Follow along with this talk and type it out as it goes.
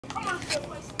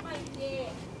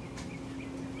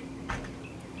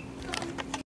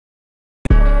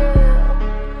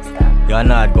Y'all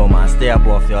know I'd go, man. Stay up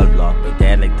off y'all block. But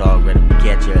dead like dog ready to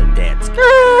get your dead.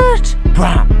 Skirt!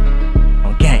 Bram!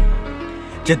 Okay.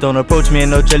 Just don't approach me in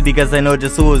no chill because I know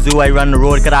just who is who. I run the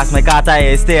road, could ask my cat,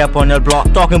 I stay up on your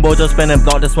block. Talking about your spinning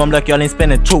block, this one look y'all ain't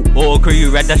spinning true. Oh, crew,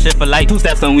 you wreck that shit for life. 2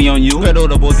 steps and we on you. Cut all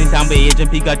the boys in town, but Agent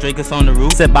P got Drake on the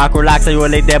roof. Sit back, relax, I roll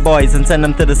like their boys and send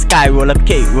them to the sky. Roll up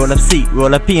K, roll up C,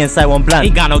 roll up P inside one blunt.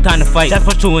 Ain't got no time to fight. That's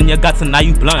for true in your guts and now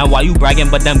you blunt. And why you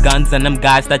bragging but them guns and them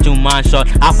guys that you mind shot.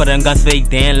 Half of them guns fake,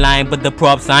 they ain't lying but the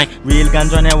prop sign. Real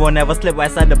guns on here will never slip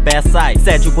right side the best side.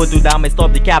 Said you put two down, I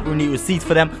stop the cap, we need receipts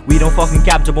for them. We don't fucking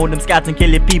capture both them scats and kill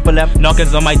your people them.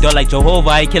 Knockers on my door like Jehovah,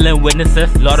 I killing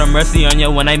witnesses. Lord of mercy on you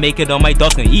when I make it on my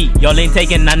dogs can eat. Y'all ain't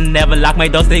taking nothing, never lock my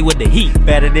door, stay with the heat.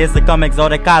 Better days to come,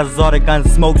 exotic cars, exotic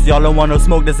guns, smokes. Y'all don't want no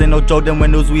smoke, this ain't no joke, them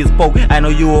windows we spoke. I know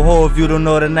you a hoe if you don't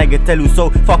know the nigga tell you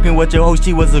so. Fucking with your hoe,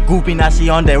 she was a groupie, now she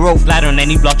on that road. Slide on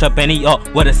any block, chop any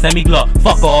up with a semi-glock.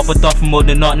 Fuck her off a thought from more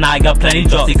than not, now I got plenty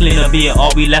drops. They clean up here,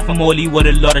 all we left from Fulli with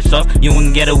a lot of shots. You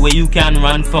can get away, you can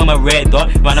run from a red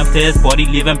dot. Run up to his body,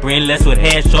 leaving brainless with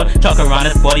headshot. Chalk around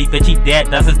his body, bitch, he dead,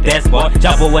 that's his dead spot.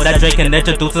 Chop over that Drake and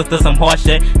introduce us to some horse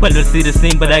shit. Well, to see the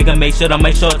scene, but I can make sure that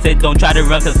my shorts hit. Don't try to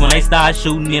run, cause when I start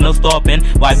shooting, ain't no stopping.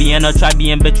 YBN or try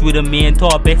being bitch with the main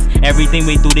topics. Everything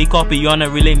we do, they copy on a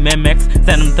really mimics.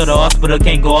 Send them to the hospital,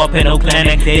 can't go up in no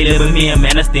clinic. They live with me, a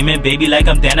man, a steaming baby like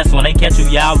I'm Dennis. When I catch you,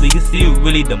 yeah, we can see you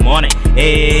really demonic.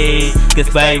 Hey, cause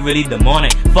by really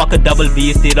demonic. Fuck a double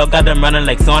B, stayed up, got them running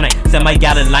like Sonic. Send my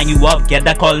gal to line you up, get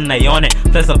that call and I on it.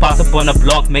 Plus a pass up on the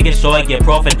block, making sure I get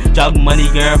profit. Jog money,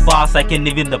 girl, fast, I can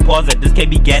even deposit. This can't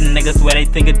be getting niggas sweat, I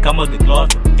think it come out the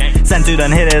closet. Since you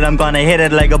done hit it, I'm gonna hit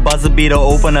it like a buzzer beater.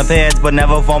 Open up heads, but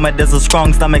never vomit. This a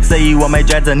strong stomach, say you want my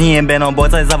dreads and he ain't been on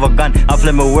both sides of a gun. I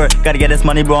flip my word, gotta get this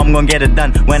money bro, I'm gonna get it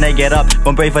done. When I get up,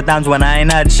 gon' pray for times when I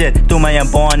ain't had shit. Do my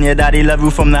born, your daddy love you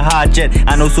from the hard shit.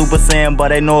 I know Super Saiyan,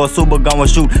 but I know a super gun will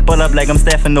shoot. Pull up like I'm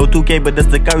Stephen, no 2K, but this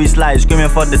the curry slide. Screaming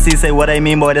for the C, say what I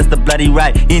mean, boy, this the bloody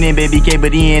right. He ain't baby K,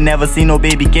 but he ain't never seen no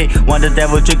baby K. Want the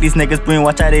devil trick these niggas brain,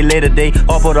 watch how they later day.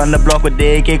 Hop out on the block with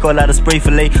the AK, call out a spray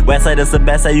fillet. West side is the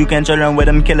best side, you can children with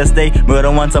them killers stay.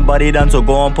 Murder want somebody done, so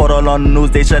go on put all on the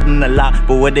news. They shutting a lot,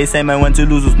 but what they say, man, when to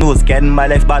lose was news. Getting my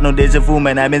legs back, no deja vu,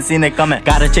 man, I been seen it coming.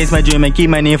 Gotta chase my dream and keep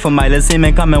my name for my let's see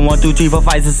me coming. 1, 2, 3, 4,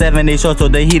 5, 6, 7, 8 shots, so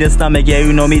they heat the stomach. Yeah,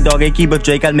 you know me, dog, I keep a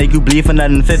Drake, I'll make you bleed for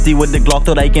nothing. 50 with the Glock,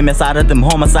 till I came inside of them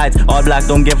homicides. All black,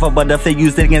 don't give up, but the fake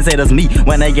you still can say that's me.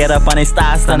 When I get up and I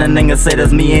start stunning, niggas say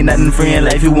that's me. Ain't nothing free in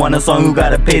life, you want a song, you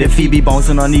gotta pay the fee. Be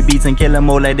bouncing on these beats and kill them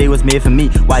all like they was made for me.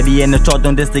 YBN the chart,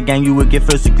 don't diss the gang, you will get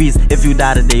first degrees. If you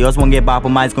die today, yours won't get back, but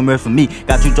mine's gonna work for me.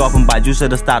 Got you dropping bites, you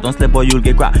should've stopped, don't slip or you'll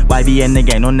get cracked. YBN the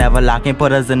gang, don't never lock, ain't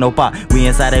put us in no pot. We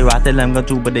inside they rot, tell them go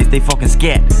through, but they stay fucking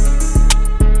scared.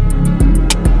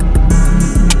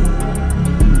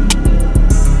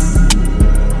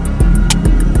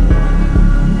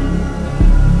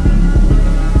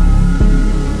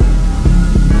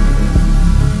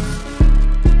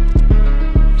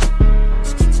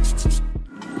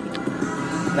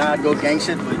 Nah, I'd go gang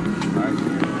shit, but